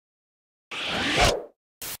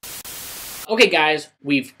Okay guys,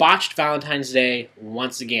 we've botched Valentine's Day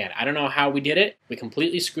once again. I don't know how we did it. We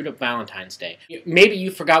completely screwed up Valentine's Day. Maybe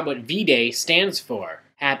you forgot what V-Day stands for.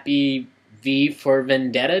 Happy V for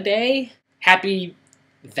Vendetta Day? Happy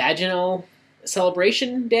Vaginal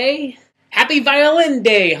Celebration Day? Happy Violin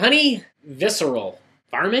Day, honey! Visceral.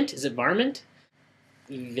 Varmint? Is it varmint?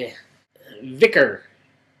 Vicar.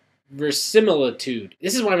 Verisimilitude.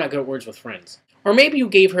 This is why I'm not good at words with friends. Or maybe you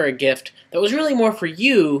gave her a gift that was really more for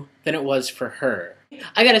you than it was for her.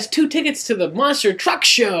 I got us 2 tickets to the Monster Truck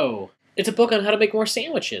Show! It's a book on how to make more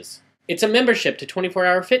sandwiches. It's a membership to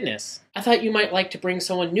 24-Hour Fitness. I thought you might like to bring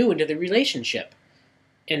someone new into the relationship.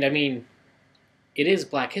 And I mean, it is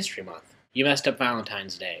Black History Month. You messed up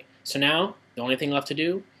Valentine's Day. So now, the only thing left to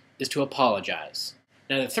do is to apologize.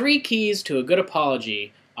 Now the 3 keys to a good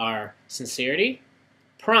apology are sincerity,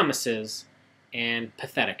 promises, and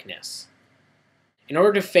patheticness. In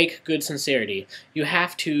order to fake good sincerity, you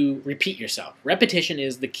have to repeat yourself. Repetition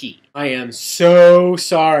is the key. I am so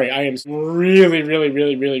sorry. I am really, really,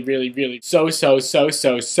 really, really, really, really, so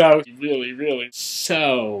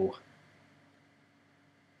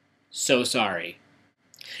sorry.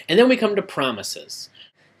 And then we come to promises.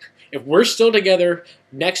 If we're still together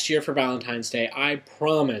next year for Valentine's Day, I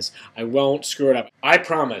promise I won't screw it up. I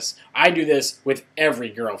promise. I do this with every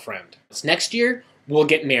girlfriend. Next year, we'll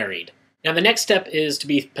get married. Now the next step is to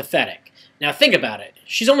be pathetic. Now think about it.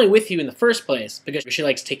 She's only with you in the first place because she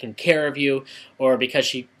likes taking care of you or because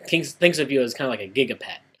she thinks of you as kind of like a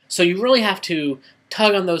gigapet. So you really have to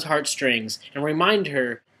tug on those heartstrings and remind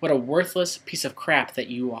her what a worthless piece of crap that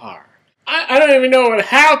you are. I don't even know what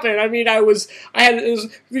happened. I mean, I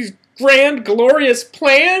had these grand, glorious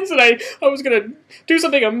plans and I was going to do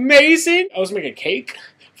something amazing. I was making a cake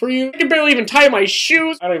for you. I can barely even tie my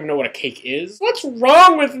shoes. I don't even know what a cake is. What's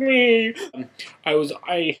wrong with me?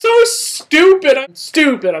 So stupid. I'm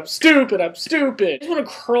stupid. I just want to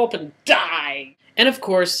curl up and die. And of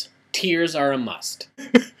course, tears are a must.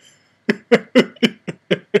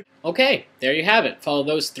 Okay, there you have it. Follow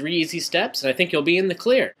those 3 easy steps, and I think you'll be in the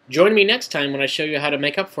clear. Join me next time when I show you how to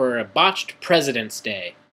make up for a botched President's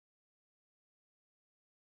Day.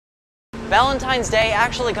 Valentine's Day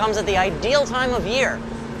actually comes at the ideal time of year,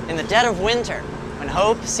 in the dead of winter, when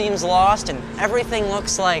hope seems lost and everything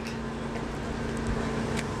looks like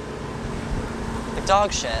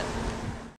dog shit.